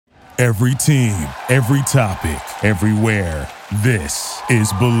Every team, every topic, everywhere. This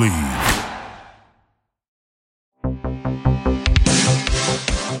is Believe.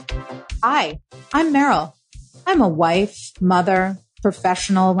 Hi, I'm Meryl. I'm a wife, mother,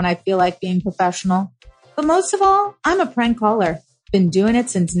 professional when I feel like being professional. But most of all, I'm a prank caller. Been doing it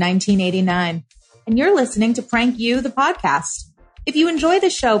since 1989. And you're listening to Prank You, the podcast. If you enjoy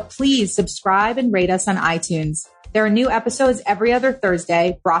the show, please subscribe and rate us on iTunes. There are new episodes every other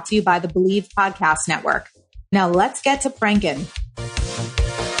Thursday, brought to you by the Believe Podcast Network. Now let's get to pranking.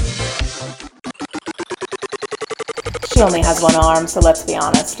 She only has one arm, so let's be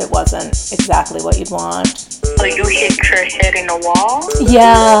honest, it wasn't exactly what you'd want. So you hit your head in a wall?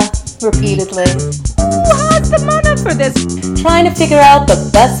 Yeah, repeatedly. What's the mana for this? Trying to figure out the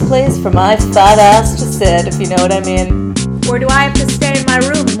best place for my fat ass to sit, if you know what I mean. Or do I have to stay in my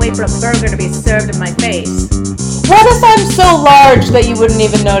room and wait for a burger to be served in my face? What if I'm so large that you wouldn't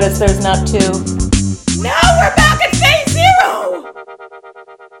even notice there's not two? Now we're back at phase zero!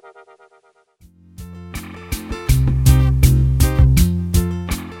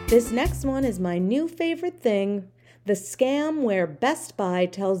 This next one is my new favorite thing, the scam where Best Buy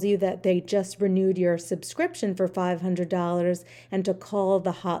tells you that they just renewed your subscription for $500 and to call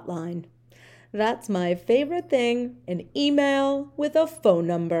the hotline. That's my favorite thing, an email with a phone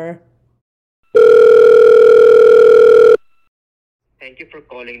number. Thank you for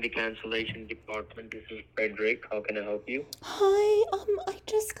calling the cancellation department. This is Frederick. How can I help you? Hi, I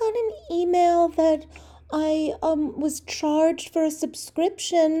just got an email that I was charged for a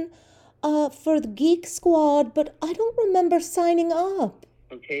subscription for the Geek Squad, but I don't remember signing up.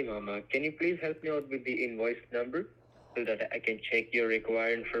 Okay, Mama. Can you please help me out with the invoice number so that I can check your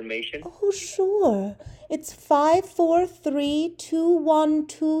required information? Oh, sure. It's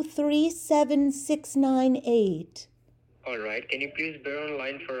 54321237698. All right. Can you please bear on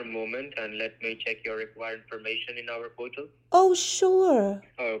line for a moment and let me check your required information in our portal? Oh, sure.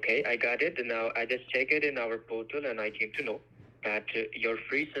 Okay, I got it. Now, I just checked it in our portal and I came to know that your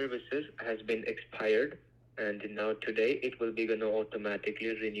free services has been expired. And now today it will be gonna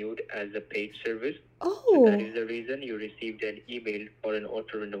automatically renewed as a paid service. Oh. So that is the reason you received an email for an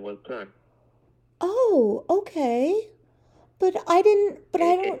auto renewal plan. Oh, okay. But I don't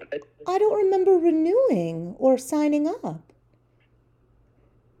remember renewing or signing up.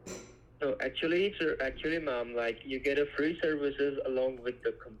 No, actually, ma'am, like you get a free services along with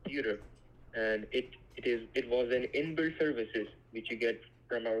the computer, and it was an inbuilt services which you get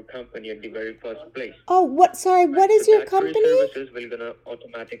from our company at the very first place. Oh, what? Sorry, what is So your that company? Free services will gonna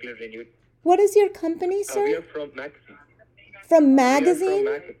automatically renew. What is your company, sir? We are from Magazine. From magazine? We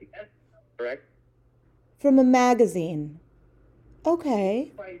are from Magazine, correct? From a magazine.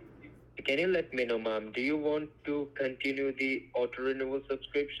 Okay. Can you let me know, ma'am, do you want to continue the auto renewal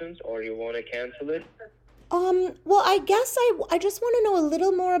subscriptions or you want to cancel it? Well, I guess I just want to know a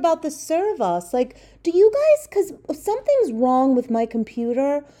little more about the service. Like, do you guys, because something's wrong with my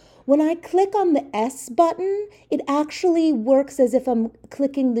computer. When I click on the S button, it actually works as if I'm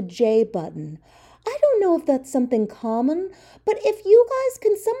clicking the J button. I don't know if that's something common, but if you guys,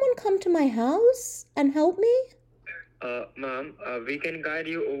 can someone come to my house and help me? Ma'am, we can guide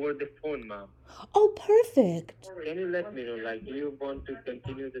you over the phone, ma'am. Oh, perfect. Can you let me know, like, do you want to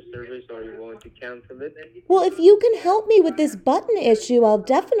continue the service or you want to cancel it? Well, if you can help me with this button issue, I'll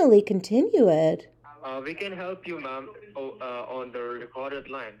definitely continue it. We can help you, ma'am, on the recorded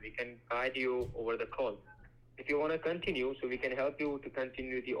line. We can guide you over the call. If you want to continue, so we can help you to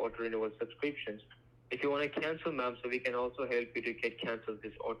continue the auto renewal subscriptions. If you want to cancel, ma'am, so we can also help you to get canceled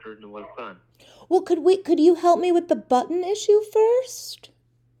this auto renewal plan. Well, could you help me with the button issue first?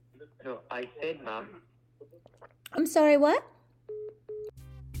 No, I said, ma'am. I'm sorry, what?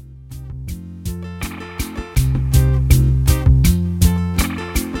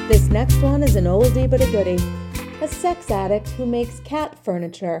 This next one is an oldie but a goodie. A sex addict who makes cat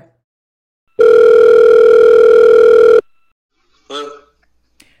furniture. Hello?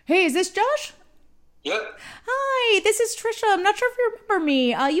 Hey, is this Josh? Yep. Hi, this is Trisha. I'm not sure if you remember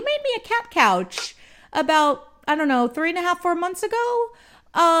me. You made me a cat couch about, 3.5, 4 months ago.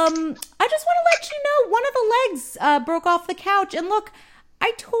 I just want to let you know one of the legs broke off the couch. And look,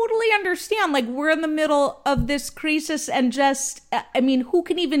 I totally understand. Like, we're in the middle of this crisis and just, who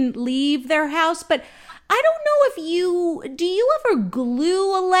can even leave their house? But I don't know if do you ever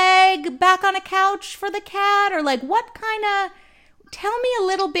glue a leg back on a couch for the cat? Or like, what kind of... Tell me a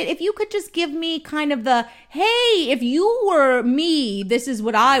little bit, if you could just give me kind of the, hey, if you were me, this is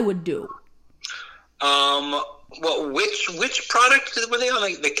what I would do. Well, which product were they on?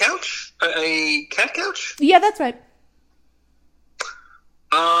 Like the couch? A cat couch? Yeah, that's right.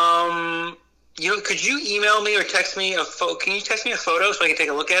 I could you email me or text me Can you text me a photo so I can take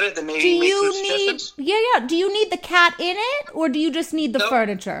a look at it? Then maybe Do make you some need? suggestions. Yeah. Do you need the cat in it, or do you just need the No.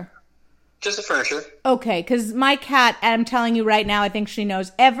 furniture? Just the furniture. Okay, because my cat, I'm telling you right now, I think she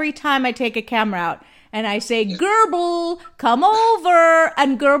knows. Every time I take a camera out and I say, Gerbil, come over,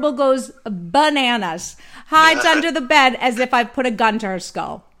 and Gerbil goes bananas, hides under the bed as if I've put a gun to her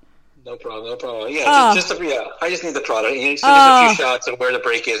skull. No problem. Yeah, I just need the product. Just a few shots of where the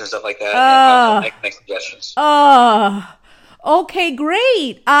break is and stuff like that. And I'll make suggestions. Okay,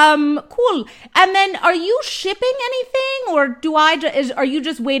 great. Cool. And then, are you shipping anything, or are you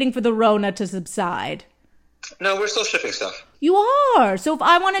just waiting for the Rona to subside? No, we're still shipping stuff. You are. So if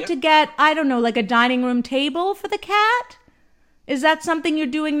I wanted to get, I don't know, like a dining room table for the cat, is that something you're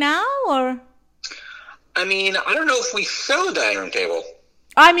doing now, or? I mean, I don't know if we sell a dining room table.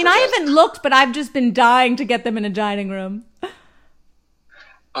 I mean, I haven't looked, but I've just been dying to get them in a dining room.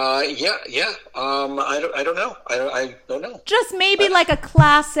 Yeah. I don't know. I don't know. Just maybe like a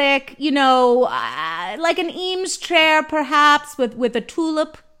classic, like an Eames chair, perhaps with a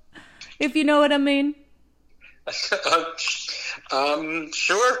tulip, if you know what I mean. Sure.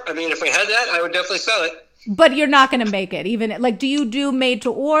 I mean, if we had that, I would definitely sell it. But you're not going to make it, even like. Do you do made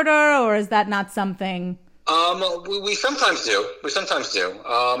to order, or is that not something? We sometimes do.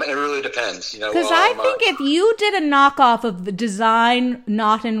 It really depends, Because I think if you did a knockoff of the design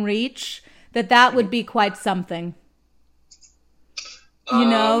not in reach, that would be quite something.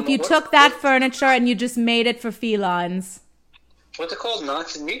 If you took that furniture and you just made it for felines. What's it called?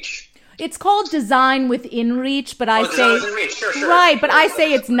 Not in reach? It's called design within reach, but I say within reach. Sure. Right, but I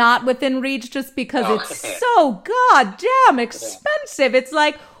say it's not within reach just because it's so goddamn expensive. It's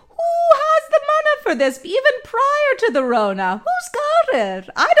like, who has the money for this? Even prior to the Rona, who's got it?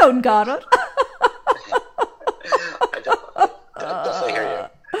 I don't got it. I definitely hear you.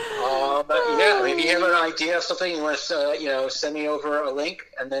 Maybe you have an idea of something you want to, send me over a link,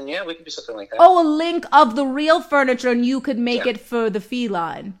 and then we can do something like that. Oh, a link of the real furniture, and you could make it for the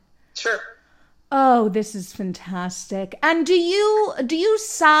feline. Sure. Oh, this is fantastic. And do you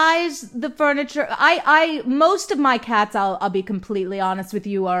size the furniture? I most of my cats, I'll be completely honest with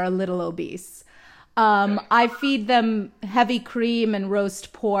you, are a little obese. I feed them heavy cream and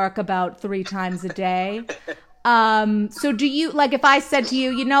roast pork about 3 times a day. So do you, like, if I said to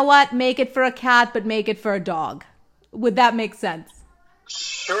you, you know what, make it for a cat, but make it for a dog, would that make sense?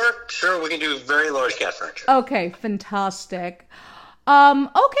 Sure. We can do very large cat furniture. Okay, fantastic.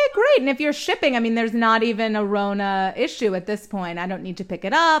 Okay, great. And if you're shipping, I mean, there's not even a Rona issue at this point. I don't need to pick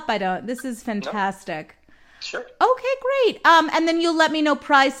it up. This is fantastic. No. Sure. Okay, great. And then you'll let me know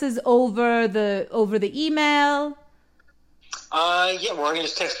prices over the email. Well, I can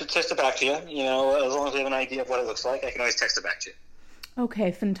just text it back to you. As long as we have an idea of what it looks like, I can always text it back to you.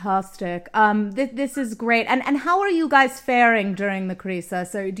 Okay, fantastic. This is great. And how are you guys faring during the Krisa?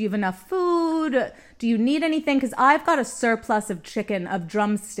 So do you have enough food? Do you need anything? Because I've got a surplus of chicken, of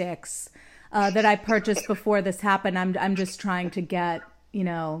drumsticks, that I purchased before this happened. I'm just trying to get,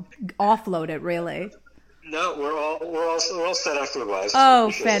 offload it, really. No, we're all set up food-wise.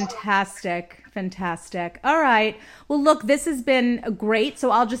 Oh, fantastic. All right. Well, look, this has been great.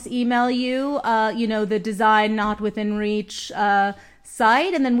 So I'll just email you, the design not within reach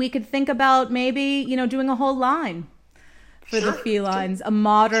site, and then we could think about maybe, doing a whole line for the felines, a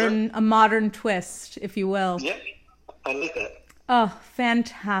modern twist, if you will. Yeah, I like that. Oh,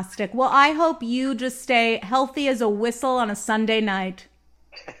 fantastic. Well, I hope you just stay healthy as a whistle on a Sunday night.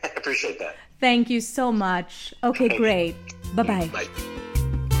 I appreciate that. Thank you so much. Okay, great. Bye-bye. Bye.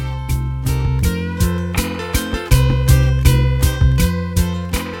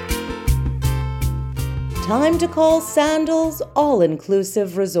 Time to call Sandals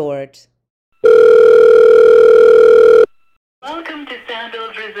All-Inclusive Resort. Welcome to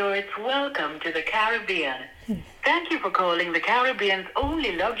Sandals Resorts. Welcome to the Caribbean. Thank you for calling the Caribbean's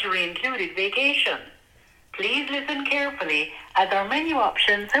only luxury-included vacation. Please listen carefully as our menu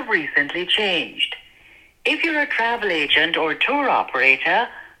options have recently changed. If you're a travel agent or tour operator,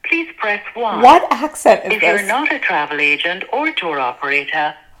 please press 1. What accent is If this? you're not a travel agent or tour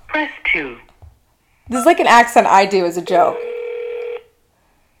operator, press 2. This is like an accent I do as a joke.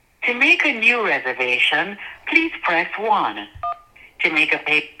 To make a new reservation, please press 1. To make a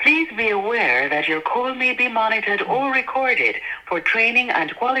pay, please be aware that your call may be monitored or recorded for training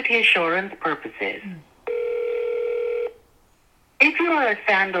and quality assurance purposes. If you are a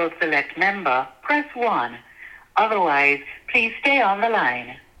Sandals Select member, press 1. Otherwise, please stay on the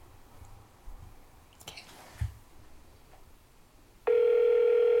line.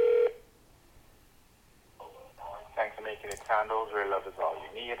 Thanks for making it Sandals, where love is all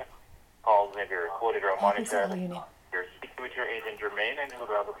you need. Calls may be recorded or That's all monitored. you need. You're speaking with your agent Jermaine, and who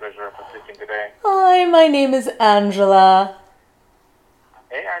do I have the pleasure of assisting today? Hi, my name is Angela.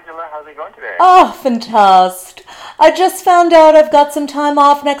 Hey, Angela, how's it going today? Oh, fantastic. I just found out I've got some time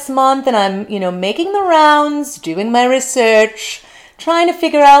off next month and I'm, making the rounds, doing my research, trying to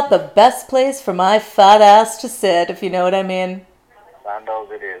figure out the best place for my fat ass to sit, if you know what I mean. Sandals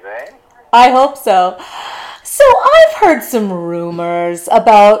it is, eh? I hope so. So I've heard some rumors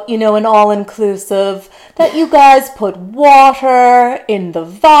about, an all-inclusive, that you guys put water in the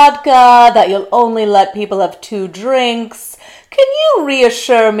vodka, that you'll only let people have 2 drinks. Can you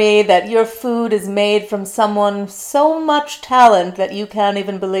reassure me that your food is made from someone so much talent that you can't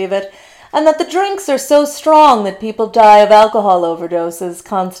even believe it, and that the drinks are so strong that people die of alcohol overdoses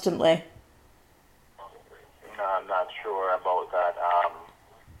constantly? No, I'm not sure about that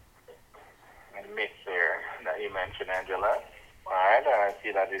myth there that you mentioned, Angela. All right, I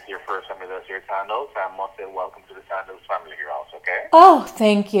see that is your first time with us here at Sandals. I must say welcome to the Sandals family here also, okay? Oh,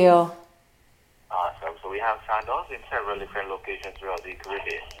 thank you. Awesome. So we have Sandals in several different locations throughout the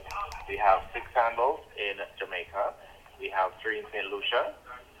Caribbean. We have 6 Sandals in Jamaica. We have 3 in St. Lucia.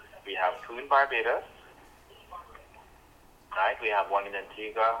 We have 2 in Barbados. Right? We have 1 in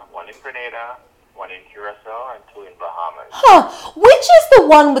Antigua, 1 in Grenada, 1 in Curacao, and 2 in Bahamas. Huh, which is the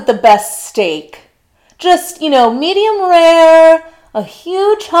one with the best steak? Just, medium rare, a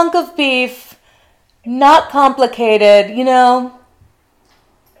huge hunk of beef, not complicated, Okay.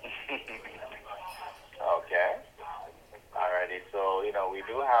 Alrighty. So, we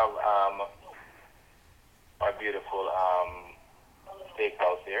do have a beautiful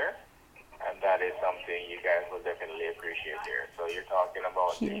steakhouse here, and that is something you guys will definitely appreciate here. So you're talking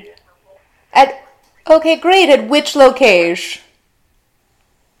about Okay, great. At which location?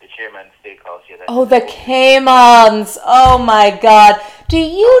 the Chairman's Steakhouse here. Oh, the Caymans. Oh, my God. Do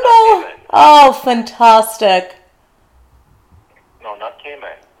you know? Oh, fantastic. No, not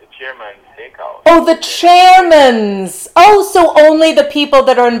Cayman. The Chairman's Steakhouse. Oh, the chairmans. Oh, so only the people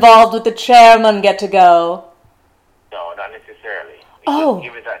that are involved with the chairman get to go. No, not necessarily. Oh. Just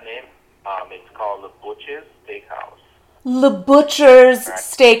give it that name. It's called the Butch's Steakhouse. The Butcher's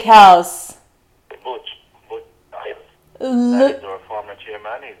Steakhouse. The Butch. That is our former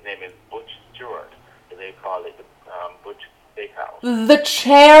chairman. His name is Butch Stewart. So they call it the Butch Steakhouse. The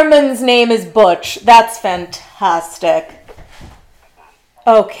chairman's name is Butch. That's fantastic.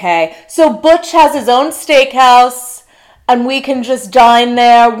 Okay, so Butch has his own steakhouse, and we can just dine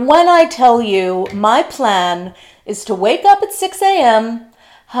there. When I tell you, my plan is to wake up at 6 a.m.,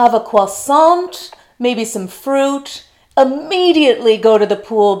 have a croissant, maybe some fruit, immediately go to the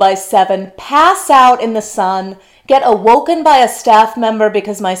pool by 7, pass out in the sun, get awoken by a staff member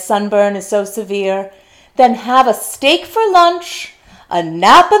because my sunburn is so severe, then have a steak for lunch, a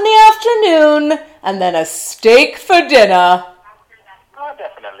nap in the afternoon, and then a steak for dinner.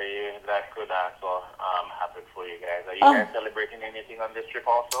 Definitely, that could also happen for you guys. Are you guys celebrating anything on this trip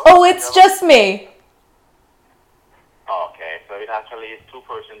also? Oh, it's just me. Okay, so it actually is 2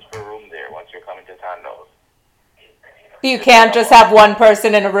 persons per room there once you're coming to Sandals. You can't just have one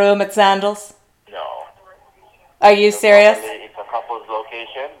person in a room at Sandals? No. Are you serious? It's a couple's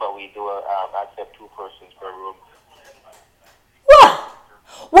location, but we do accept 2 persons per room. Well,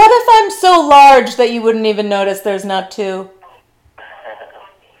 what if I'm so large that you wouldn't even notice there's not 2?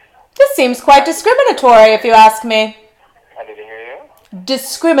 This seems quite discriminatory, if you ask me. I didn't hear you.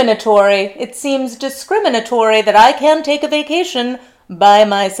 Discriminatory. It seems discriminatory that I can take a vacation by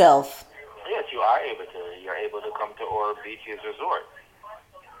myself. Yes, you are able to. You're able to come to Oral Beaches Resort.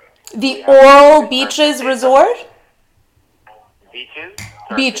 The Oral Beaches Resort? Beaches?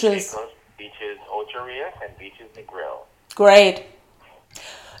 Beaches. Beaches Ocho Rios and Beaches Negril. Great.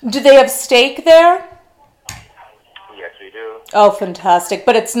 Do they have steak there? Yes, we do. Oh, fantastic.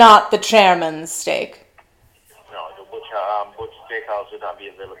 But it's not the chairman's steak. No, the Butch Steakhouse would not be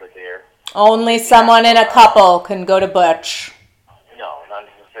available there. Only someone in a couple can go to Butch. No, not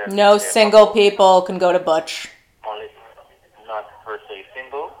necessarily. No single people can go to Butch. Only, not per se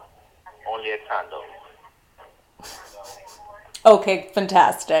single, only at Sandals. Okay,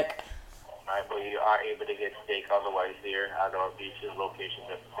 fantastic. Right, but you are able to get steak otherwise there at our beaches locations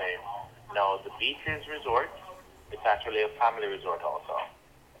are the same. Now, the Beaches Resort, it's actually a family resort also.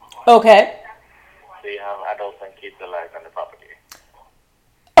 Okay. So you have adults and kids alike on the property.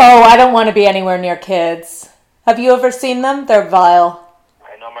 Oh, I don't want to be anywhere near kids. Have you ever seen them? They're vile.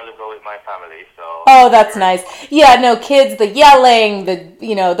 I normally go with my family, so... Oh, that's nice. Yeah, no, kids, the yelling,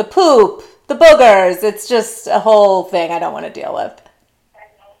 the poop, the boogers. It's just a whole thing I don't want to deal with.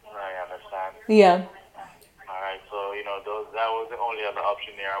 I understand. Yeah. Alright, so, that was the only other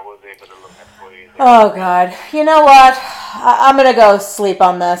option there. I was able to look at for you. Oh, God. You know what? I'm going to go sleep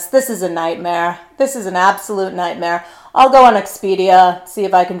on this. This is a nightmare. This is an absolute nightmare. I'll go on Expedia, see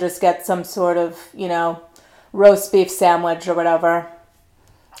if I can just get some sort of, roast beef sandwich or whatever.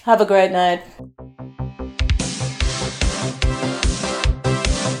 Have a great night.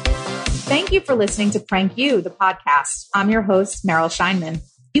 Thank you for listening to Prank You, the podcast. I'm your host, Meryl Scheinman.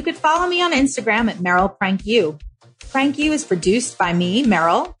 You could follow me on Instagram at Meryl Prank You. Prank You is produced by me,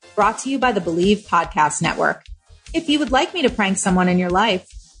 Meryl, brought to you by the Believe Podcast Network. If you would like me to prank someone in your life,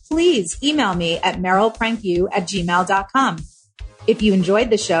 please email me at merylprankyou@gmail.com. If you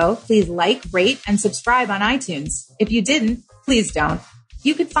enjoyed the show, please like, rate, and subscribe on iTunes. If you didn't, please don't.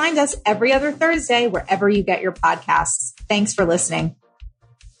 You can find us every other Thursday wherever you get your podcasts. Thanks for listening.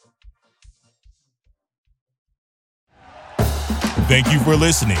 Thank you for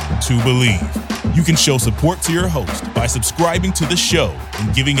listening to Believe. You can show support to your host by subscribing to the show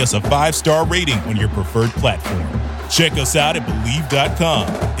and giving us a 5-star rating on your preferred platform. Check us out at Believe.com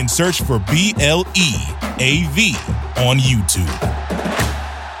and search for BLEAV on YouTube.